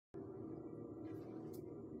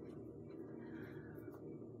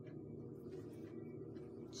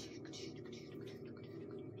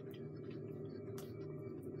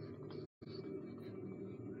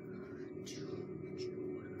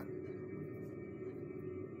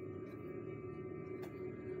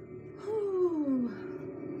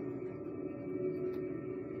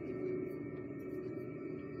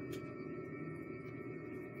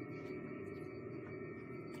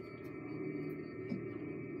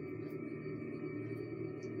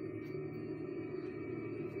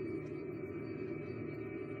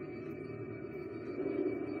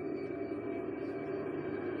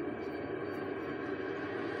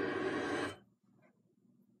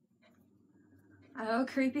Oh,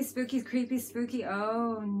 creepy, spooky.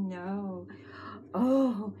 Oh, no.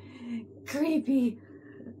 Oh, creepy,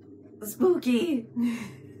 spooky.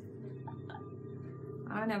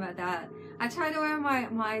 I don't know about that. I try to wear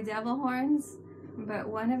my devil horns, but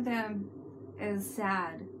one of them is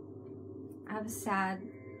sad. I have a sad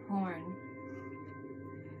horn.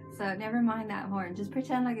 So never mind that horn. Just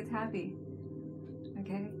pretend like it's happy.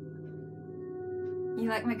 Okay? You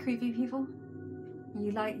like my creepy people?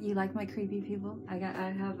 You like my creepy people? I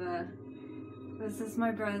have a, this is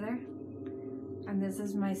my brother, and this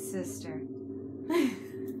is my sister.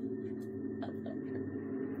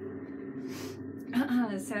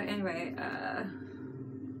 So anyway,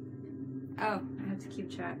 oh, I have to keep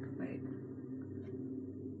track. Wait.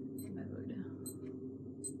 Mode.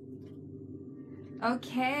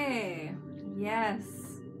 Okay. Yes.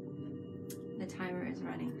 The timer is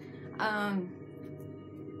running.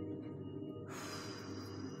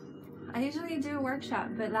 I usually do a workshop,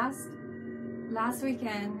 but last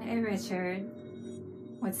weekend, hey Richard,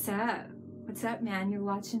 what's up? What's up, man? You're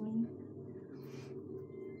watching me?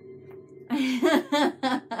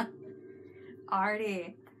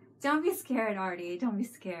 Artie, don't be scared, Artie. Don't be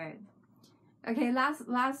scared. Okay, last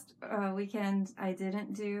weekend I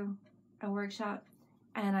didn't do a workshop,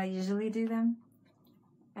 and I usually do them.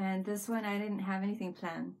 And this one I didn't have anything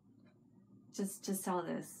planned. Just all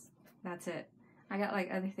this. That's it. I got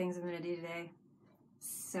like other things I'm gonna do today.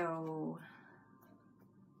 So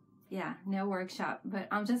yeah, no workshop. But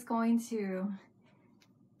I'm just going to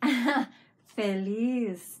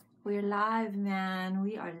Feliz. We're live, man.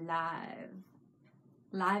 We are live.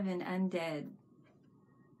 Live and undead.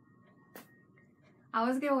 I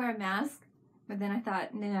was gonna wear a mask, but then I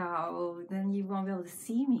thought, no, then you won't be able to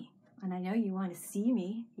see me. And I know you want to see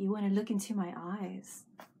me. You want to look into my eyes.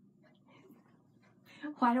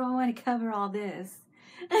 Why do I want to cover all this?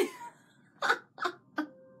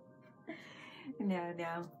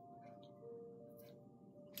 No.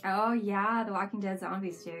 Oh yeah, The Walking Dead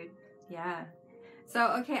zombies, dude. Yeah. So,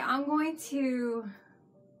 okay, I'm going to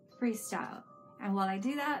freestyle. And while I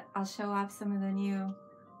do that, I'll show off some of the new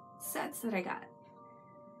sets that I got.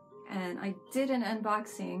 And I did an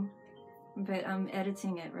unboxing, but I'm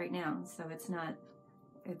editing it right now, so it's not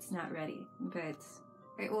ready, but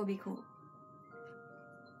it will be cool.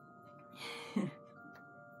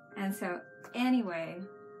 And so, anyway,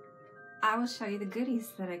 I will show you the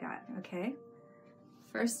goodies that I got, okay?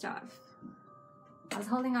 First off, I was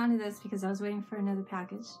holding on to this because I was waiting for another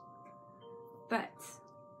package, but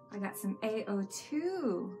I got some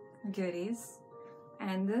ao2 goodies,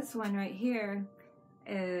 and this one right here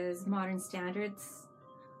is Modern Standards.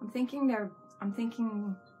 I'm thinking they're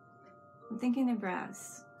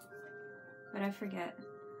brass, but I forget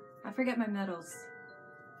my metals.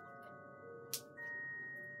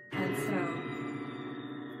 And so,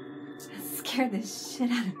 that scared the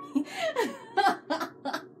shit out of me.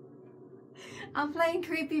 I'm playing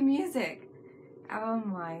creepy music. Oh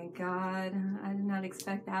my god, I did not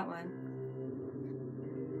expect that one.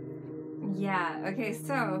 Yeah, okay,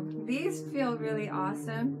 so these feel really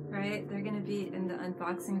awesome, right? They're gonna be in the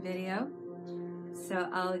unboxing video. So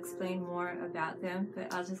I'll explain more about them,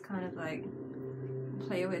 but I'll just kind of like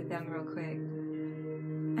play with them real quick.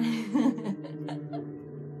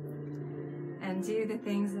 And do the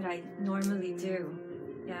things that I normally do,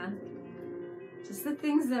 yeah? Just the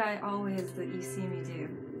things that I always let you see me do.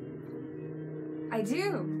 I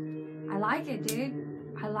do. I like it,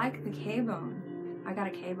 dude. I like the K-bone. I got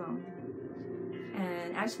a K-bone.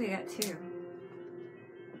 And actually I got two.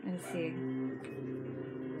 Let's see.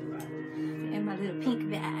 In my little pink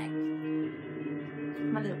bag.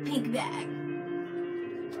 My little pink bag.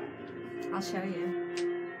 I'll show you.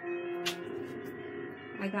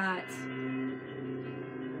 I got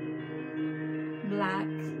black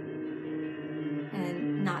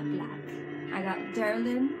and not black. I got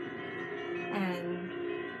Derlin and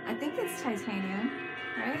I think it's titanium,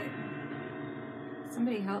 right?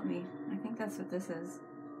 Somebody help me. I think that's what this is.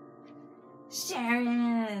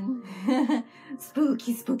 Sharon!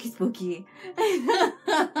 Spooky, spooky, spooky.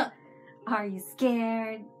 Are you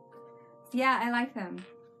scared? Yeah, I like them.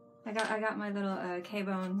 I got my little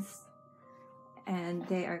K-bones, and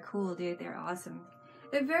they are cool, dude. They're awesome.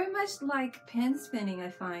 They're very much like pin spinning, I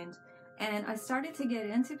find. And I started to get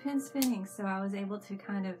into pin spinning, so I was able to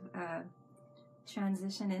kind of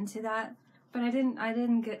transition into that. But I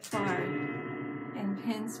didn't get far in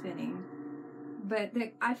pin spinning. But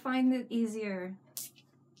I find it easier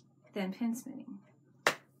than pin spinning.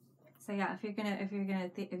 So yeah,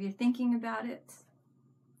 if you're thinking about it,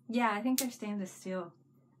 yeah, I think they're stainless steel.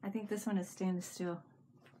 I think this one is stainless steel.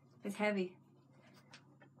 It's heavy.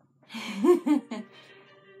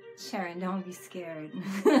 Sharon, don't be scared.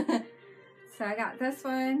 So I got this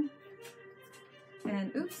one,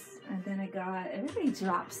 and oops, and then I got, everybody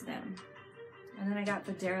drops them. And then I got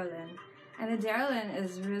the Darylin. And the Darylin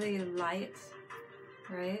is really light,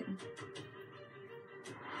 right?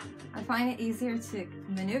 I find it easier to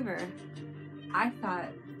maneuver. I thought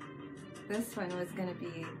this one was gonna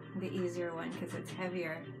be the easier one because it's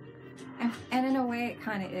heavier. And in a way it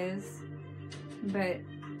kind of is, but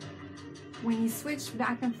when you switch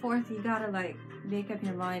back and forth, you gotta like make up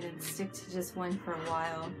your mind and stick to just one for a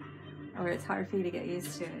while, or it's hard for you to get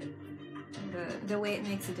used to it. The weight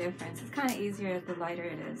makes a difference. It's kind of easier the lighter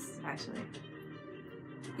it is, actually.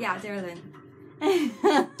 Yeah, Darylin.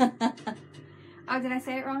 Oh, did I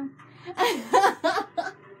say it wrong?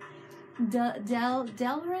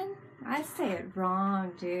 Delrin? I say it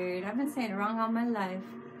wrong, dude. I've been saying it wrong all my life.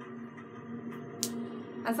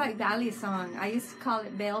 That's like Dali's song. I used to call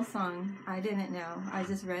it Bale song. I didn't know. I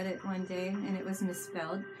just read it one day and it was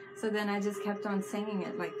misspelled. So then I just kept on singing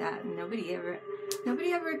it like that, and nobody ever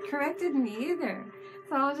corrected me either.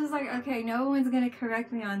 So I was just like, okay, no one's gonna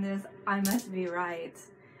correct me on this. I must be right.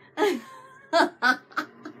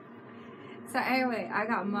 So anyway, I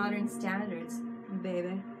got Modern Standards,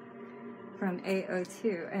 baby, from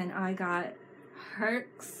ao2, and I got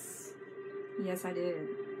Herx. Yes, I did.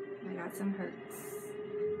 I got some Herx.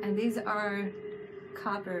 And these are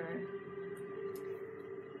copper.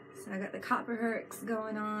 So I got the copper Herx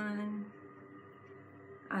going on.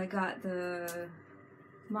 I got the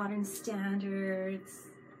Modern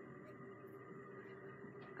Standards.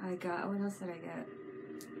 I got, what else did I get?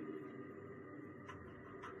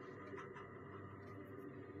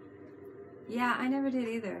 Yeah, I never did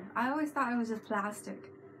either. I always thought it was just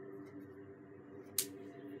plastic.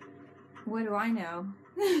 What do I know?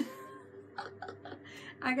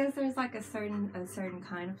 I guess there's like a certain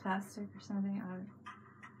kind of plastic or something.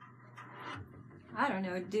 I don't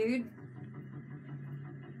know, dude.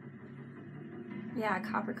 Yeah,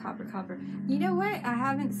 copper, copper, copper. You know what? I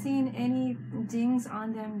haven't seen any dings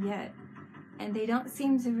on them yet. And they don't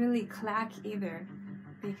seem to really clack either.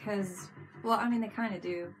 Because, well, I mean, they kind of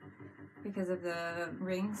do. Because of the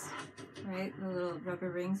rings, right? The little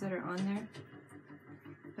rubber rings that are on there.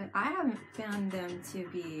 But I haven't found them to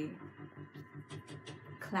be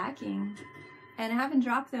clacking. And I haven't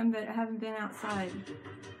dropped them, but I haven't been outside.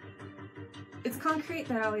 It's concrete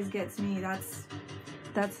that always gets me. That's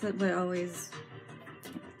what always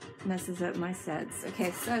messes up my sets.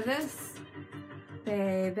 Okay, so this,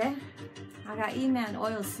 baby, I got E-Man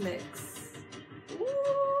oil slicks.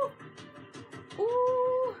 Ooh,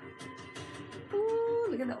 ooh, ooh!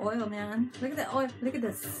 Look at the oil, man. Look at the oil. Look at the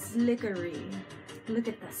slickery. Look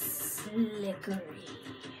at the slickery.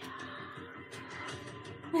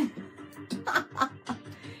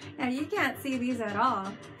 Now you can't see these at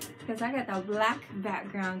all because I got the black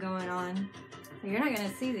background going on. You're not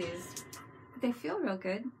gonna see these. But they feel real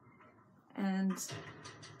good. And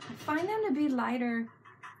I find them to be lighter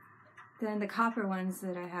than the copper ones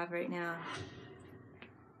that I have right now.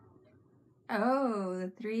 Oh, the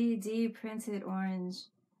 3D printed orange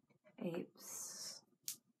apes.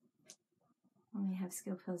 Only have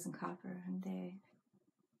skill pills in copper, and they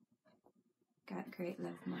got great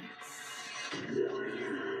love marks.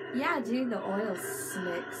 Yeah, dude, the oil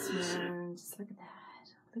slicks, man. Just look at that.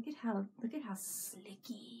 Look at how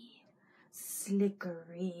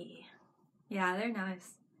slickery. Yeah, they're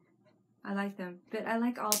nice. I like them, but I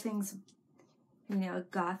like all things, you know,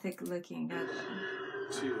 gothic looking.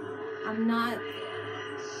 I'm not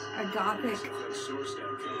a gothic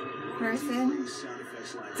person.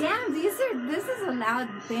 Damn, this is a loud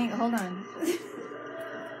thing. Hold on.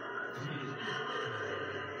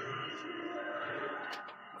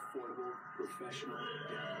 Affordable, professional.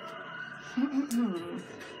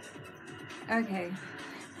 Okay.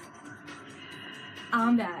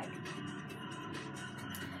 I'm back.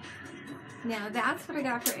 Now that's what I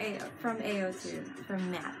got from ao2, from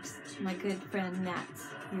Matt, my good friend Matt.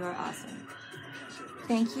 You are awesome.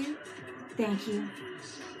 Thank you, thank you,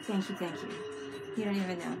 thank you, thank you. You don't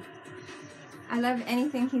even know. I love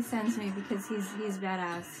anything he sends me because he's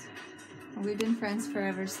badass. We've been friends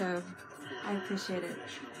forever, so I appreciate it.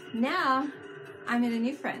 Now I met a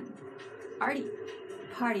new friend, Artie.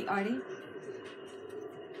 Party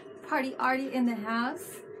Artie in the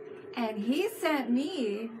house, and he sent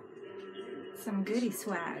me some goodie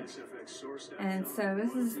swag. And so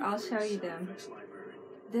I'll show you them.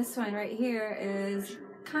 This one right here is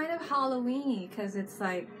kind of Halloween-y because it's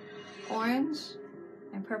like orange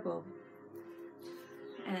and purple.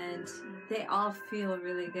 And they all feel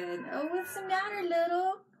really good. Oh, what's the matter,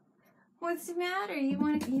 little? What's the matter? You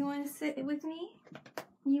want to sit with me?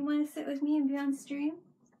 You want to sit with me and be on stream?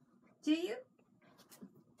 Do you?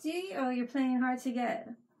 Do you? Oh, you're playing hard to get.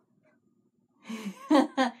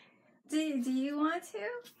 do you want to?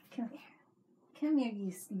 Come here. Come here,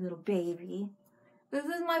 you little baby. This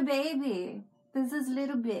is my baby. This is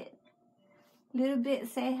little bit. Little bit,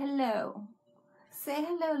 say hello. Say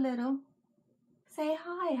hello, little. Say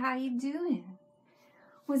hi, how you doing?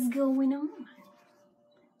 What's going on?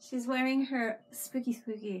 She's wearing her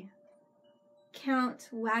spooky Count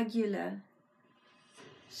Wagula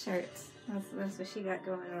shirt. That's what she got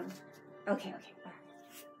going on. Okay.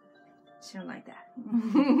 She don't like that.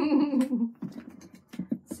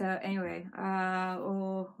 So anyway,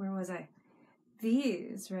 where was I?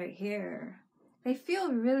 These right here, they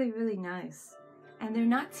feel really, really nice. And they're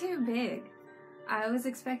not too big. I was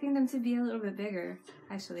expecting them to be a little bit bigger,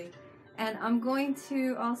 actually. And I'm going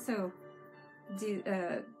to also do,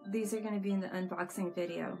 these are going to be in the unboxing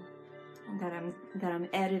video that I'm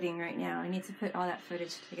editing right now. I need to put all that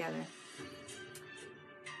footage together.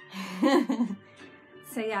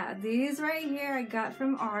 So yeah, these right here I got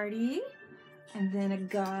from Artie. And then I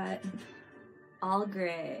got all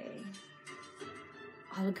gray.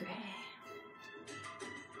 All gray.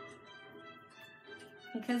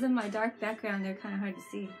 Because of my dark background, they're kind of hard to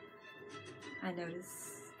see. I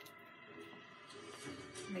notice.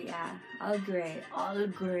 But yeah, all gray, all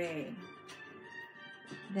gray.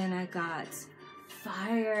 Then I got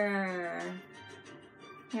fire.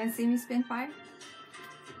 You wanna see me spin fire?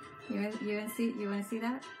 You wanna see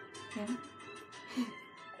that? Yeah.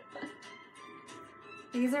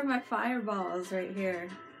 These are my fireballs right here.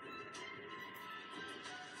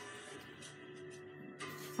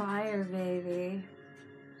 Fire, baby.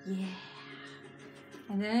 Yeah.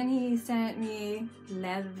 And then he sent me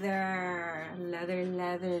leather.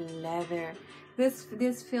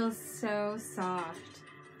 This feels so soft.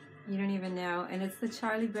 You don't even know. And it's the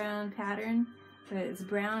Charlie Brown pattern, but it's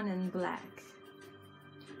brown and black.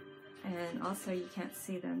 And also you can't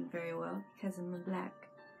see them very well because of my black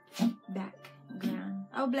background.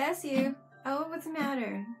 Oh, bless you. Oh, what's the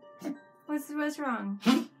matter? What's wrong?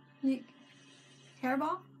 You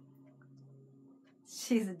hairball?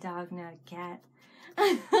 She's a dog, not a cat.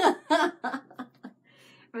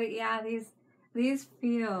 But yeah, these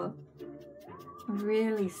feel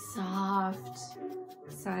really soft,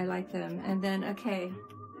 so I like them. And then, okay,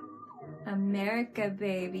 America,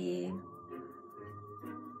 baby.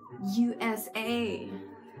 USA.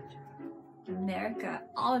 America.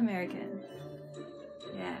 All American.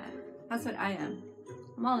 Yeah, that's what I am.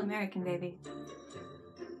 I'm all American, baby.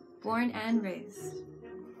 Born and raised.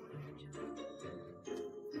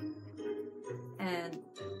 And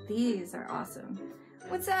these are awesome.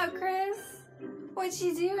 What's up, Chris? What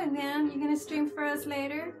you doing, man? You gonna stream for us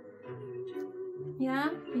later?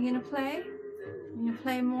 Yeah? You gonna play? You gonna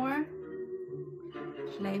play more?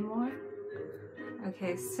 Play more?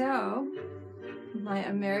 Okay, so my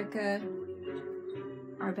America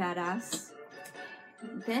are badass.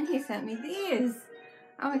 Then he sent me these.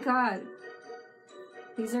 Oh my god.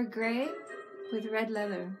 These are gray with red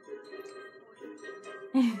leather.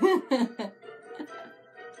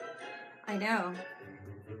 I know.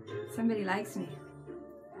 Somebody likes me.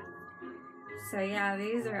 So yeah,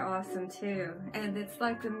 these are awesome too. And it's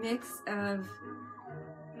like the mix of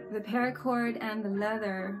the paracord and the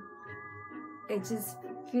leather. It just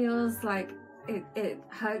feels like it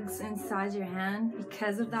hugs inside your hand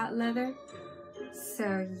because of that leather.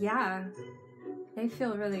 So yeah, they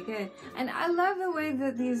feel really good. And I love the way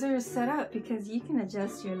that these are set up because you can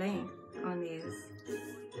adjust your length on these.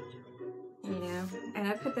 You know, and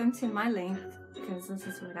I put them to my length because this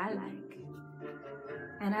is what I like.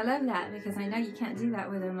 And I love that because I know you can't do that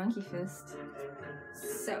with a monkey fist.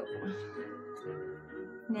 So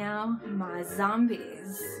now my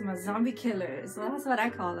zombies, my zombie killers. Well, that's what I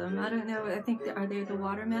call them. I don't know. I think are they the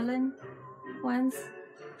watermelon ones?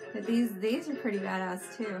 But these are pretty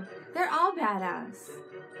badass too. They're all badass.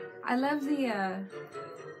 I love the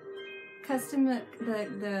custom,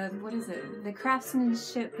 the what is it? The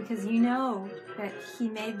craftsmanship, because you know that he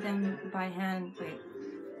made them by hand. Wait.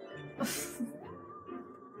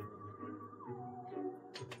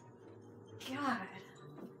 God.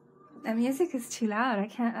 The music is too loud. I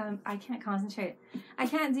can't concentrate. I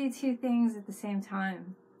can't do two things at the same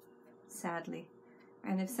time, sadly.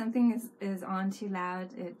 And if something is on too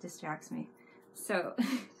loud, it distracts me. So,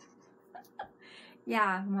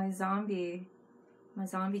 yeah, my zombie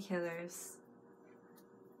killers.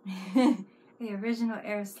 The original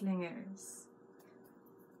air slingers.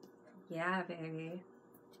 Yeah, baby.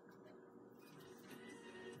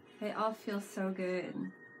 They all feel so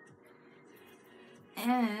good.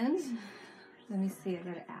 And let me see, I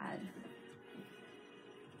gotta add.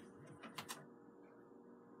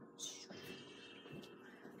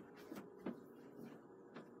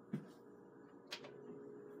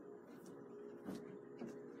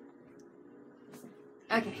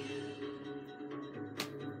 Okay.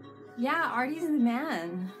 Yeah, Artie's the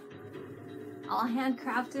man. All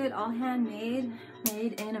handcrafted, all handmade,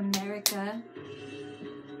 made in America.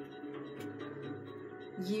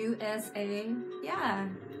 USA. Yeah,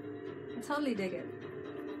 I totally dig it.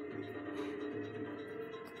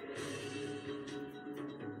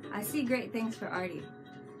 I see great things for Artie.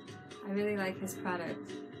 I really like his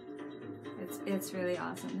product. It's really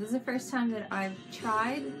awesome. This is the first time that I've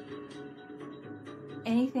tried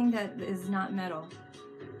anything that is not metal,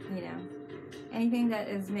 you know, anything that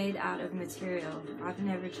is made out of material. I've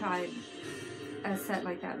never tried a set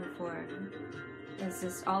like that before. It's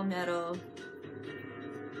just all metal.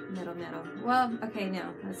 Metal. Well, okay,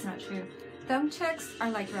 no, that's not true. Thumb chucks are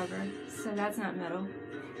like rubber, so that's not metal.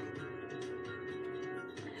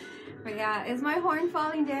 But yeah, is my horn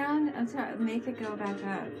falling down? I'm trying to make it go back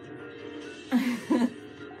up.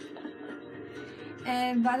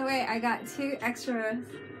 And by the way, I got 2 extras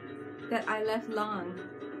that I left long.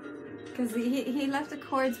 Because he left the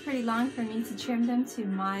cords pretty long for me to trim them to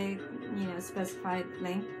my, you know, specified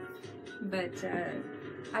length. But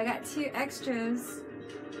I got 2 extras.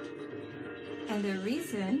 And the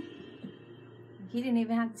reason, he didn't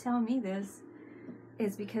even have to tell me this,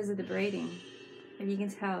 is because of the braiding. If you can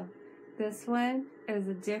tell, this one is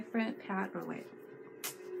a different pattern. Wait,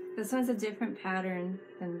 this one's a different pattern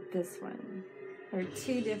than this one. There are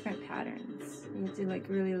 2 different patterns. You have to like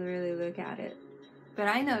really look at it. But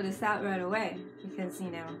I noticed that right away because,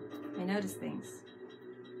 you know, I notice things.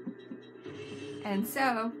 And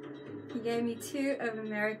so he gave me 2 of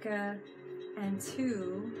America and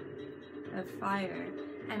 2 of Fire,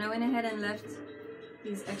 and I went ahead and left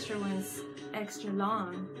these extra ones extra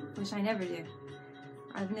long, which I never do.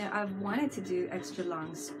 I've wanted to do extra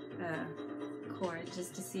long cord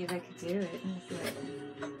just to see if I could do it.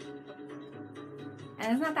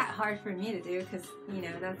 And it's not that hard for me to do because, you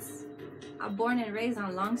know, I'm born and raised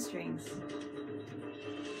on long strings.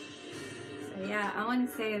 So yeah, I want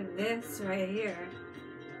to say this right here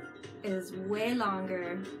is way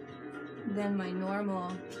longer than my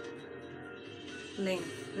normal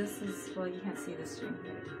length. This is, well, you can't see the string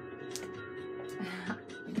here.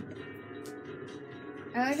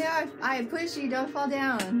 Oh no, I push you, don't fall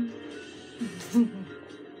down.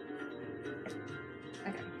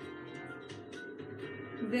 Okay.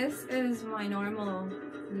 This is my normal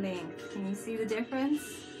length. Can you see the difference?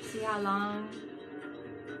 See how long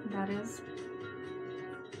that is?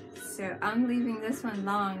 So I'm leaving this one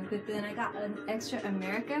long, but then I got an extra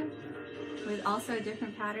America with also a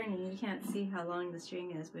different pattern, and you can't see how long the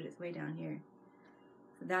string is, but it's way down here.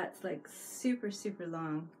 So that's like super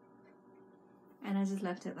long. And I just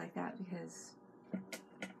left it like that because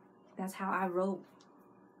that's how I roll.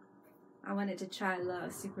 I wanted to try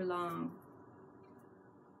super long.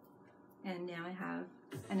 And now I have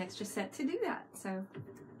an extra set to do that. So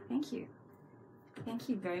thank you. Thank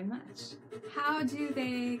you very much. How do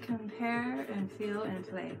they compare and feel and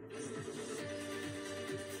play?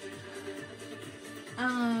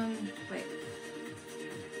 Wait.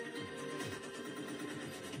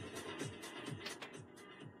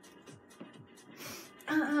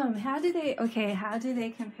 How do they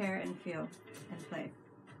compare and feel and play?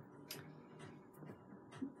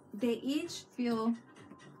 They each feel,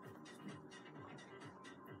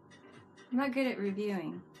 I'm not good at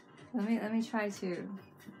reviewing. Let me try to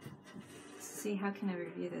see, how can I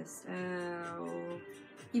review this?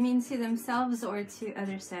 You mean to themselves or to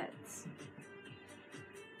other sets?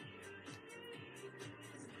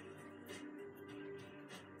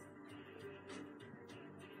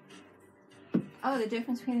 Oh, the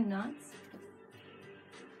difference between the knots?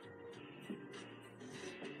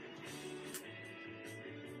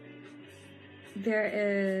 There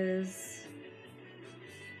is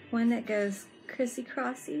one that goes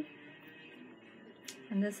crissy-crossy,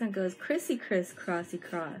 and this one goes crissy-criss,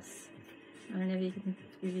 crossy-cross. I don't know if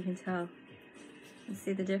you can tell. You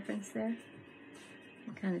see the difference there?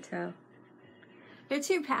 I kind of tell. There are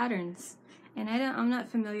 2 patterns, and I'm not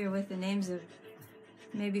familiar with the names of.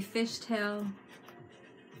 Maybe fishtail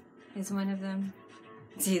is one of them.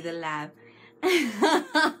 See the laugh.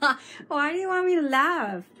 Why do you want me to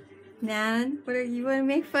laugh, man? You want to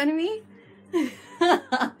make fun of me?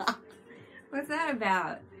 What's that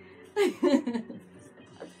about?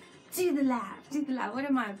 Do the laugh. Do the laugh. What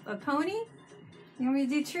am I, a pony? You want me to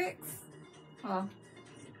do tricks? Well,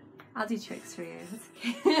 I'll do tricks for you. It's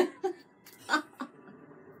okay.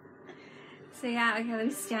 So yeah, okay, let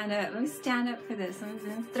me stand up. Let me stand up for this. I'm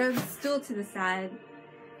gonna throw the stool to the side.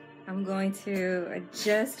 I'm going to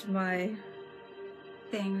adjust my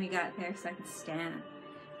thing we got there so I can stand.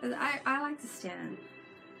 I like to stand.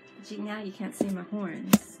 But now you can't see my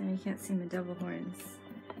horns. And you can't see my double horns.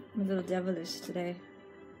 I'm a little devilish today.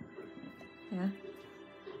 Yeah.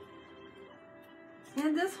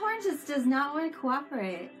 And this horn just does not want to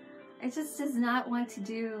cooperate. It just does not want to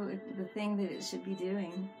do the thing that it should be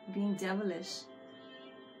doing. Being devilish.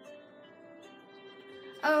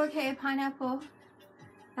 Oh, okay, pineapple.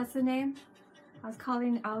 That's the name? I was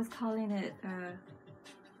calling it,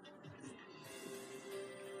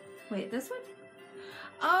 wait, this one?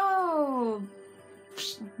 Oh,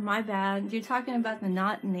 my bad. You're talking about the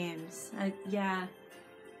not names. Yeah.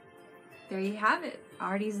 There you have it.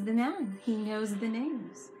 Artie's the man. He knows the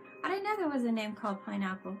names. I didn't know there was a name called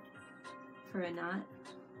pineapple for a knot.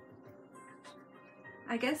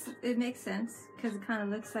 I guess it makes sense because it kind of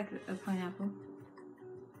looks like a pineapple.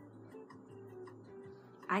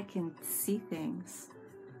 I can see things.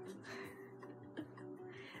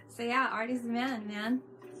 So yeah, Artie's the man.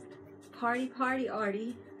 Party,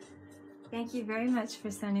 Artie. Thank you very much for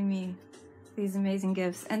sending me these amazing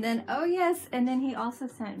gifts. And then, oh yes, and then he also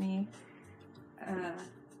sent me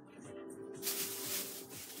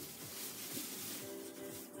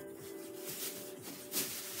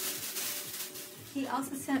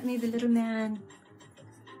the little man,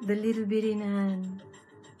 the little bitty man.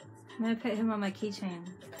 I'm gonna put him on my keychain.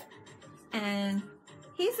 And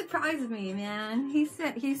he surprised me, man. He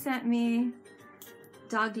sent me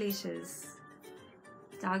dog leashes.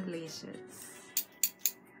 Dog leashes.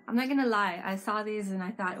 I'm not gonna lie, I saw these and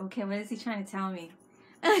I thought, okay, what is he trying to tell me?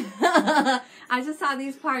 I just saw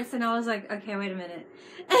these parts and I was like, okay, wait a minute.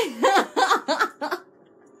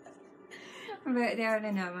 But they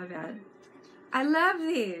already know, my bad. I love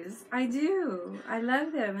these. I do. I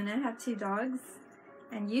love them. And I have 2 dogs.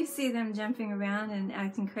 And you see them jumping around and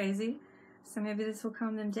acting crazy. So maybe this will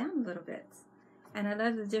calm them down a little bit. And I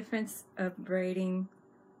love the difference of braiding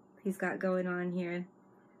he's got going on here.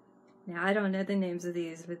 Now, I don't know the names of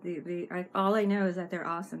these, but all I know is that they're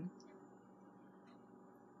awesome.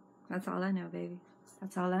 That's all I know, baby.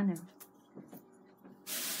 That's all I know.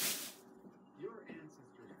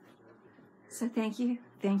 So thank you.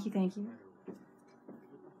 Thank you, thank you.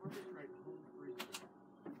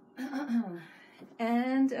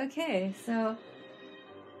 And okay, so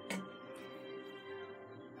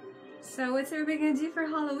what's everybody gonna do for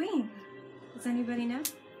Halloween? Does anybody know?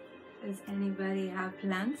 Does anybody have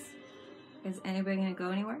plans? Is anybody gonna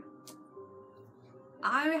go anywhere?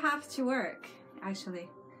 I have to work, actually.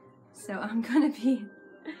 So I'm gonna be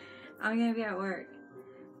at work.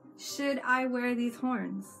 Should I wear these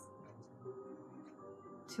horns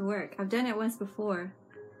to work? I've done it once before,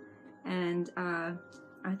 and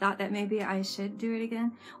I thought that maybe I should do it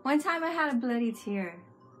again. One time I had a bloody tear.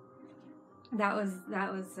 That was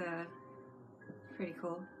pretty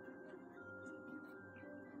cool.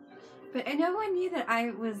 But no one knew that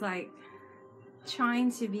I was like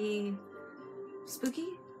trying to be spooky,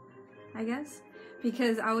 I guess,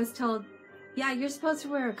 because I was told, yeah, you're supposed to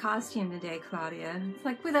wear a costume today, Claudia. It's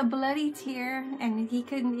like with a bloody tear, and he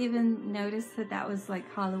couldn't even notice that that was like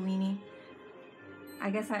Halloween-y. I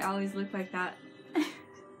guess I always look like that.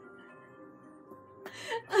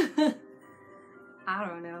 I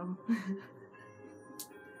don't know.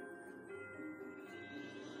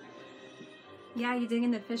 Yeah, you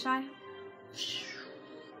digging the fisheye?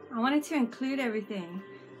 I wanted to include everything,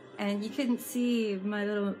 and you couldn't see my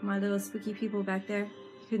little spooky people back there.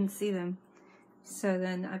 You couldn't see them. So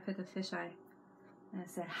then I put the fisheye, and I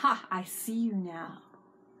said, "Ha! I see you now."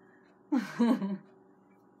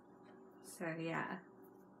 So yeah.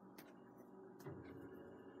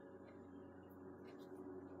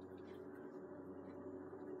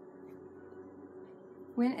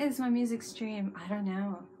 When is my music stream? I don't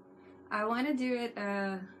know. I want to do it,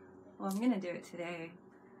 well, I'm going to do it today.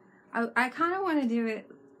 I kind of want to do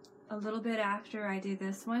it a little bit after I do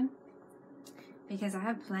this one, because I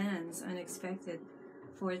have plans unexpected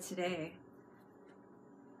for today.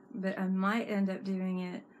 But I might end up doing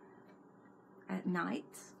it at night,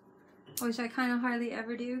 which I kind of hardly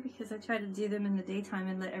ever do, because I try to do them in the daytime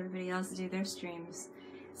and let everybody else do their streams.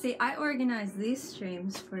 See, I organize these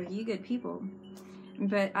streams for you good people.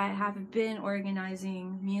 But I have been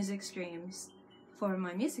organizing music streams for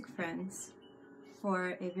my music friends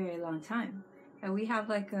for a very long time. And we have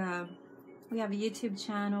like we have a YouTube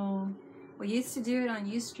channel. We used to do it on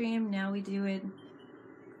Ustream. Now we do it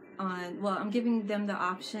on, well, I'm giving them the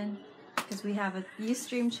option, because we have a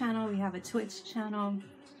Ustream channel, we have a Twitch channel,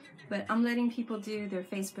 But I'm letting people do their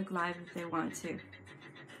Facebook Live if they want to.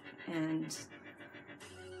 And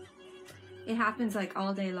it happens like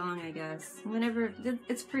all day long, I guess. Whenever,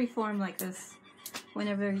 it's free-form like this.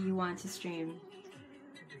 Whenever you want to stream,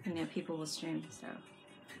 you know, people will stream, so.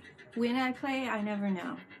 When I play, I never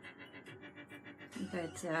know.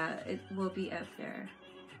 But it will be up there.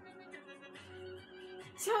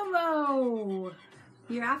 Tomo!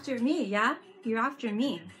 You're after me, yeah? You're after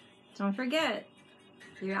me. Don't forget.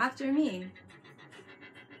 You're after me.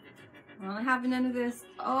 I don't have none of this.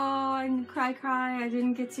 Oh, I'm cry. I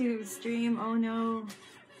didn't get to stream. Oh no.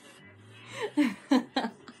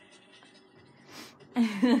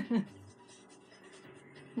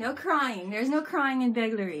 No crying. There's no crying in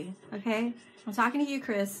begleri. Okay? I'm talking to you,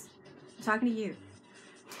 Chris. I'm talking to you.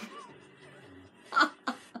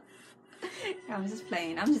 I'm just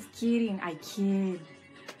playing. I'm just kidding. I kid.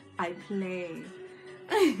 I play.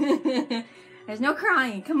 There's no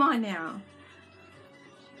crying. Come on now.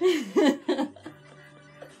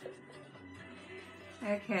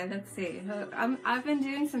 Okay, let's see. I've been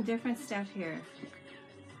doing some different stuff here.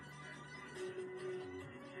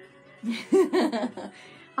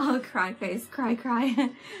 Oh, cry face. Cry.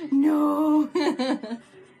 No.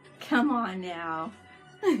 Come on now.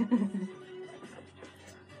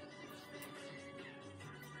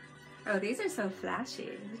 Oh, these are so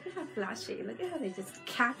flashy. Look at how flashy. Look at how they just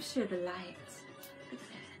capture the light. Look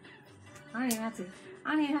at that.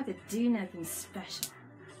 I don't even have to do nothing special.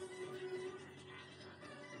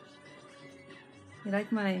 You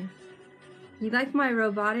like my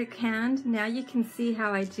robotic hand? Now you can see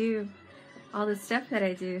how I do all the stuff that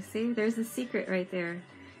I do. See, there's a secret right there.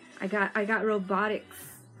 I got robotics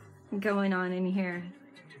going on in here.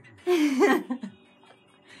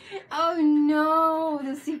 Oh no,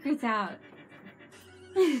 the secret's out.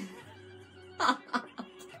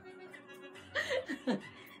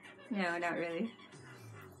 No, not really.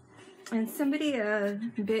 And somebody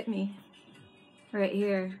bit me right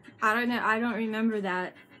here. I don't know, I don't remember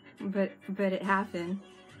that, but it happened.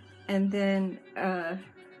 And then I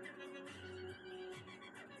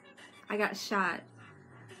got shot.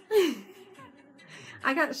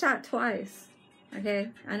 I got shot twice. Okay,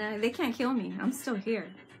 and they can't kill me. I'm still here.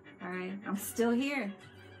 All right, I'm still here.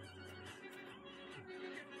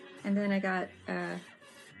 And then I got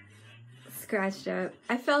scratched up.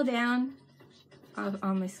 I fell down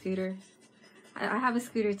on my scooter. I have a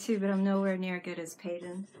scooter too, but I'm nowhere near good as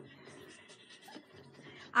Peyton.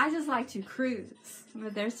 I just like to cruise,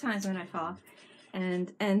 but there's times when I fall.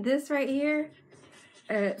 And this right here,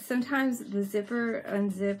 sometimes the zipper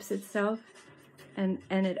unzips itself. And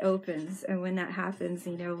it opens, and when that happens,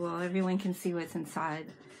 you know, well, everyone can see what's inside.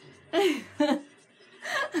 I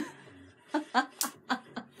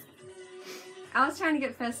was trying to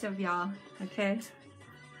get festive, y'all, okay?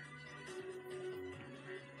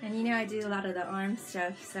 And you know, I do a lot of the arm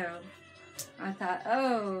stuff, so I thought,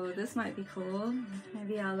 oh, this might be cool.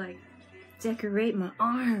 Maybe I'll, like, decorate my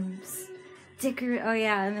arms. Oh,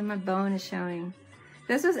 yeah, and then my bone is showing.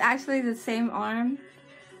 This was actually the same arm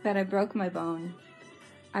that I broke my bone.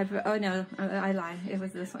 Oh no, I lied. It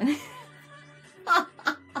was this one.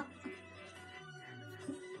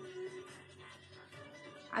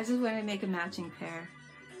 I just want to make a matching pair.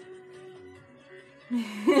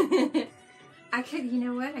 I could, you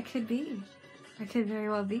know what? I could very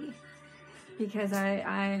well be. Because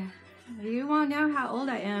you won't know how old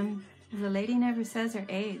I am. The lady never says her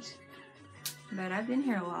age. But I've been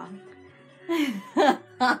here a while.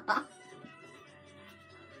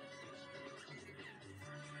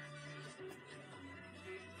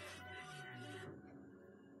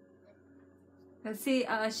 Let's see,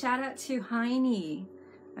 shout out to Heine.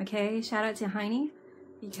 Okay, shout out to Heine,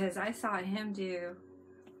 because I saw him do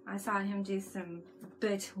some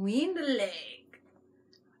between the leg.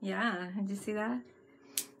 Yeah, did you see that?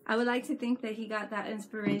 I would like to think that he got that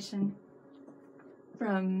inspiration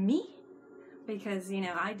from me, because, you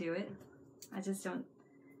know, I do it. I do it.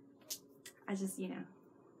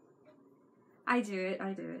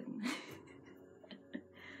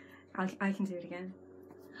 I can do it again.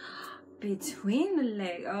 Between the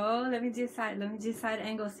leg. Oh, let me do side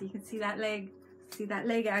angle so you can see that leg. See that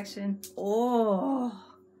leg action. Oh.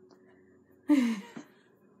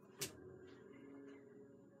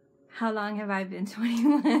 How long have I been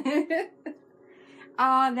 21?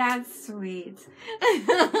 Oh, that's sweet.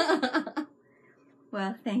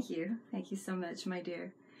 Well, thank you. Thank you so much, my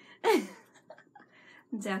dear.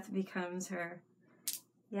 Death becomes her.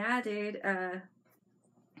 Yeah, dude. I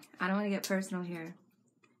don't want to get personal here.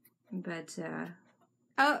 But,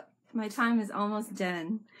 oh, my time is almost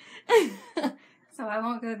done. So I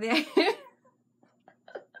won't go there.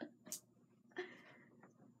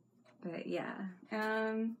 But yeah.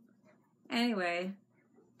 Anyway,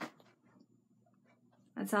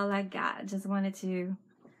 that's all I got. Just wanted to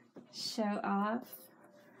show off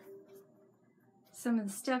some of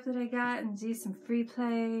the stuff that I got and do some free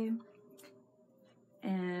play.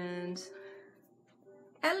 And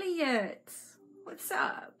Elliot, what's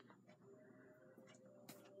up?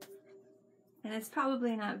 And it's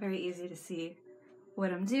probably not very easy to see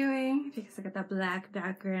what I'm doing because I got that black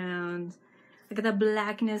background. I got the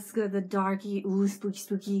blackness, got the darky, ooh, spooky,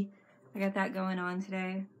 spooky. I got that going on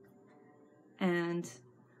today. And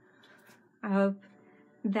I hope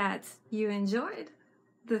that you enjoyed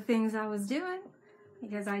the things I was doing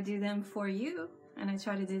because I do them for you and I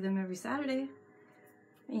try to do them every Saturday.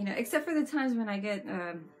 You know, except for the times when I get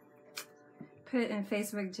put in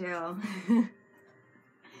Facebook jail.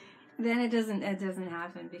 Then it doesn't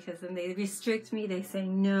happen because then they restrict me. They say,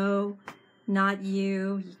 no, not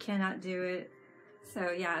you. You cannot do it.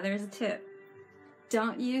 So yeah, there's a tip.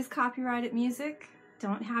 Don't use copyrighted music.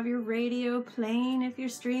 Don't have your radio playing if you're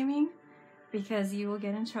streaming because you will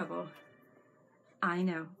get in trouble. I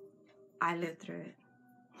know. I lived through it.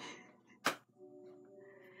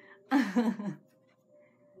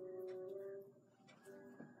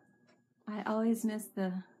 I always miss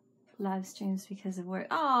the live streams because of work.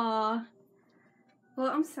 Aww. Well,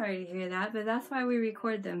 I'm sorry to hear that, but that's why we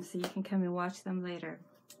record them so you can come and watch them later.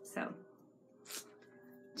 So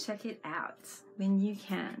check it out when you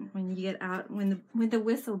can, when you get out, when the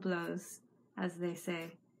whistle blows, as they say.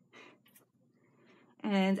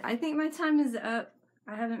 And I think my time is up.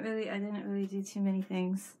 I didn't really do too many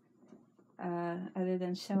things other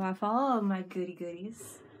than show off all of my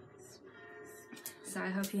goodies. So I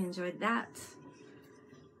hope you enjoyed that.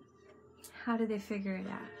 How do they figure it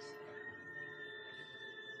out?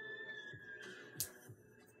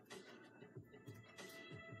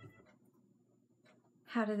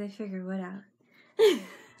 How do they figure what out?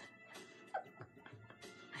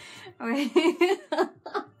 Wait.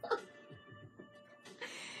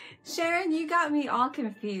 Sharon, you got me all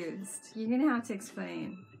confused. You're gonna have to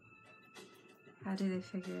explain. How do they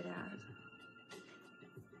figure it out?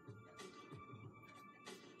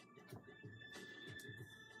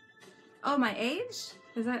 Oh, my age?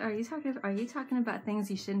 Is that, are you talking about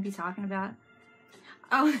things you shouldn't be talking about?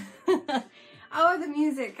 Oh, oh, the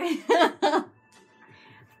music.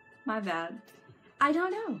 My bad. I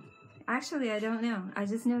don't know. Actually, I don't know. I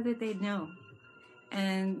just know that they know.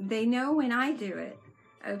 And they know when I do it.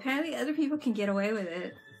 Apparently other people can get away with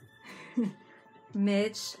it.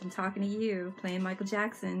 Mitch, I'm talking to you, playing Michael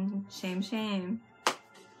Jackson. Shame, shame.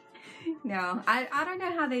 No, I don't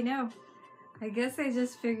know how they know. I guess they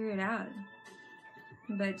just figure it out.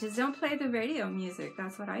 But just don't play the radio music.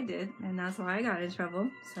 That's what I did. And that's why I got in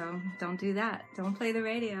trouble. So don't do that. Don't play the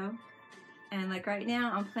radio. And like right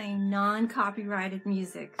now, I'm playing non-copyrighted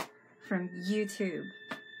music from YouTube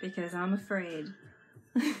because I'm afraid.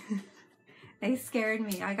 They scared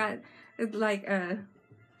me. I got like,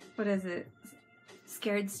 what is it?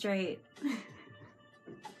 Scared straight.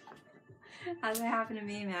 That's what happened to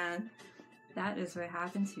me, man. That is what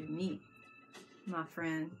happened to me, my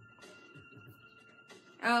friend.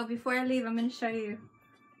 Oh, before I leave, I'm going to show you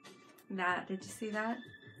that. Did you see that?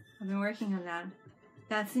 I've been working on that.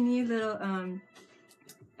 That's a new little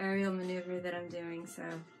aerial maneuver that I'm doing, so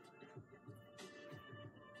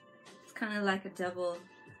it's kind of like a double,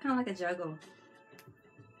 kind of like a juggle.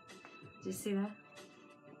 Did you see that?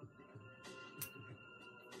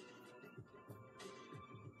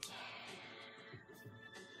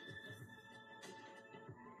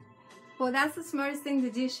 Well, that's the smartest thing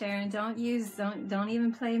to do, Sharon. Don't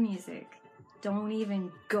even play music. Don't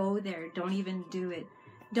even go there. Don't even do it.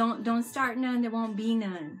 Don't start none. There won't be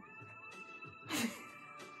none.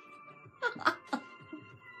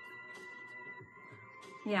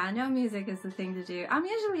 Yeah, no music is the thing to do. I'm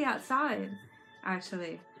usually outside,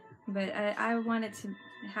 actually, but I wanted to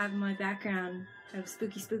have my background of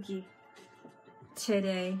spooky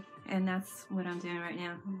today, and that's what I'm doing right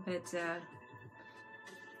now. But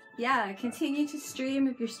yeah, continue to stream.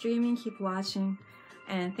 If you're streaming, keep watching.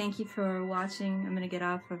 And thank you for watching. I'm gonna get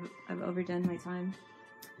off. I've overdone my time.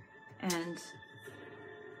 And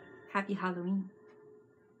happy Halloween.